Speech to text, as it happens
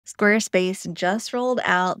Squarespace just rolled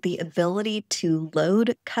out the ability to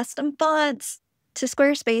load custom fonts to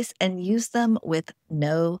Squarespace and use them with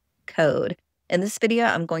no code. In this video,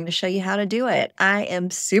 I'm going to show you how to do it. I am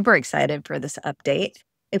super excited for this update.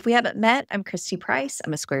 If we haven't met, I'm Christy Price.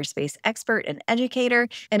 I'm a Squarespace expert and educator.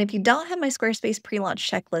 And if you don't have my Squarespace pre-launch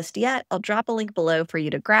checklist yet, I'll drop a link below for you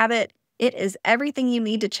to grab it. It is everything you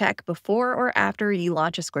need to check before or after you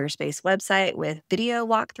launch a Squarespace website with video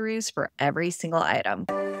walkthroughs for every single item.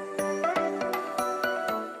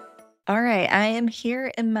 All right, I am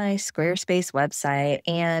here in my Squarespace website.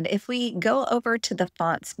 And if we go over to the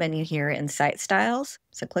fonts menu here in site styles,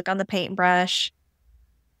 so click on the paintbrush,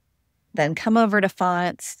 then come over to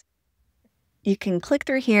fonts. You can click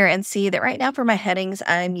through here and see that right now for my headings,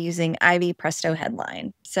 I'm using Ivy Presto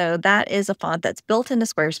Headline. So that is a font that's built into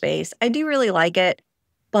Squarespace. I do really like it,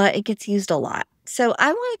 but it gets used a lot. So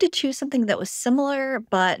I wanted to choose something that was similar,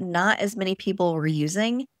 but not as many people were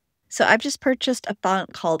using. So I've just purchased a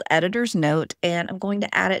font called Editor's Note, and I'm going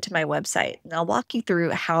to add it to my website. And I'll walk you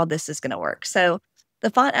through how this is going to work. So the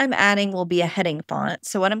font I'm adding will be a heading font.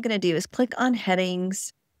 So what I'm going to do is click on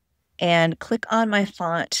headings and click on my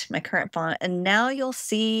font, my current font. And now you'll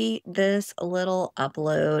see this little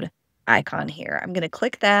upload icon here. I'm going to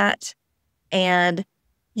click that, and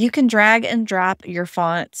you can drag and drop your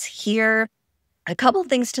fonts here. A couple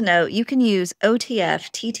things to note: you can use OTF,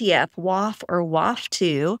 TTF, WAF, or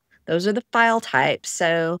WAF2. Those are the file types.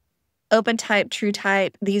 So OpenType,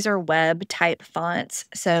 TrueType, these are web type fonts.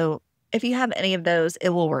 So if you have any of those, it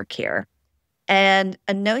will work here. And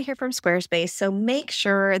a note here from Squarespace, so make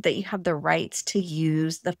sure that you have the rights to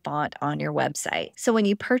use the font on your website. So when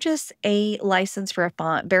you purchase a license for a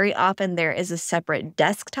font, very often there is a separate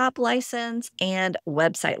desktop license and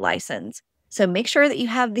website license. So make sure that you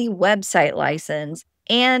have the website license.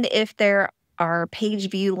 And if there are page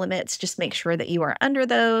view limits, just make sure that you are under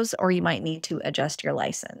those, or you might need to adjust your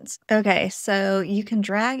license. Okay, so you can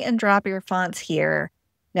drag and drop your fonts here.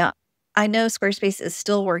 Now, I know Squarespace is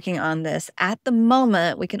still working on this. At the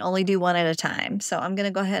moment, we can only do one at a time. So I'm going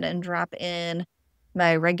to go ahead and drop in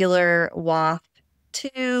my regular WAF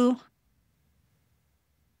 2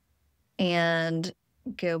 and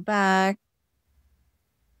go back.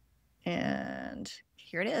 And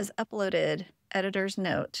here it is, uploaded, editor's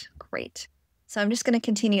note. Great. So I'm just going to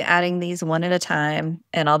continue adding these one at a time,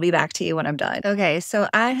 and I'll be back to you when I'm done. Okay, so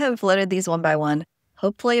I have loaded these one by one.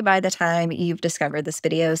 Hopefully by the time you've discovered this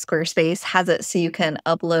video, Squarespace has it so you can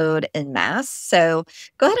upload en masse. So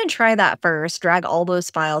go ahead and try that first. Drag all those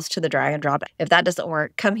files to the drag and drop. If that doesn't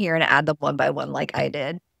work, come here and add them one by one like I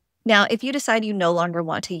did. Now, if you decide you no longer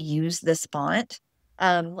want to use this font,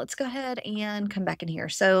 let's go ahead and come back in here.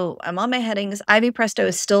 So I'm on my headings. Ivy Presto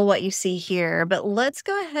is still what you see here, but let's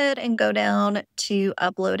go ahead and go down to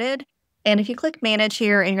uploaded. And if you click manage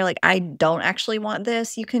here and you're like, I don't actually want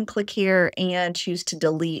this, you can click here and choose to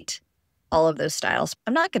delete all of those styles.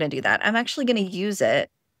 I'm not going to do that. I'm actually going to use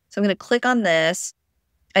it. So I'm going to click on this,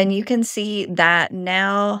 and you can see that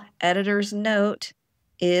now Editor's Note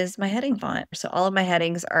is my heading font. So all of my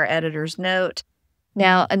headings are Editor's Note.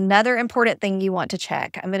 Now, another important thing you want to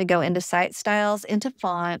check, I'm going to go into Site Styles, into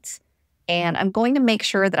Fonts, and I'm going to make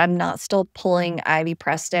sure that I'm not still pulling Ivy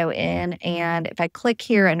Presto in. And if I click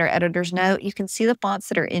here under Editor's Note, you can see the fonts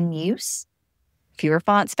that are in use. Fewer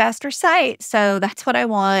fonts, faster site. So that's what I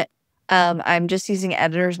want. I'm just using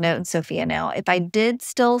Editor's Note and Sophia now. If I did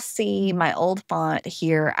still see my old font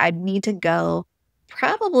here, I'd need to go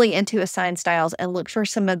probably into Assign Styles and look for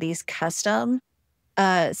some of these custom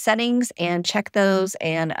settings and check those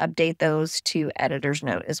and update those to Editor's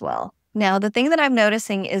Note as well. Now, the thing that I'm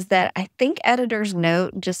noticing is that I think Editor's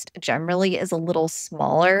Note just generally is a little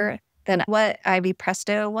smaller than what Ivy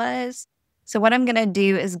Presto was. So what I'm going to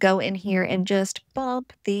do is go in here and just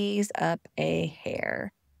bump these up a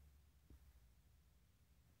hair.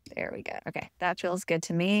 There we go. Okay, that feels good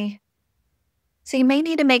to me. So you may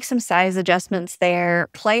need to make some size adjustments there,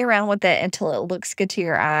 play around with it until it looks good to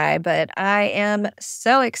your eye, but I am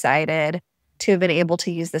so excited to have been able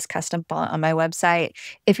to use this custom font on my website.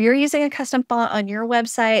 If you're using a custom font on your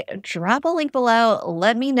website, drop a link below.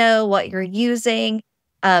 Let me know what you're using.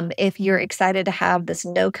 If you're excited to have this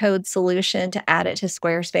no-code solution to add it to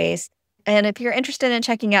Squarespace. And if you're interested in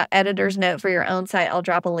checking out Editor's Note for your own site, I'll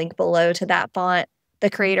drop a link below to that font.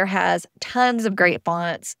 The creator has tons of great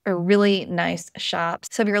fonts, a really nice shop.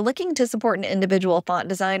 So if you're looking to support an individual font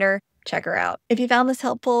designer, check her out. If you found this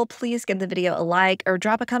helpful, please give the video a like or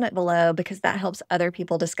drop a comment below because that helps other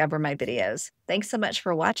people discover my videos. Thanks so much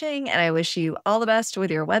for watching, and I wish you all the best with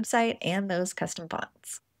your website and those custom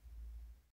fonts.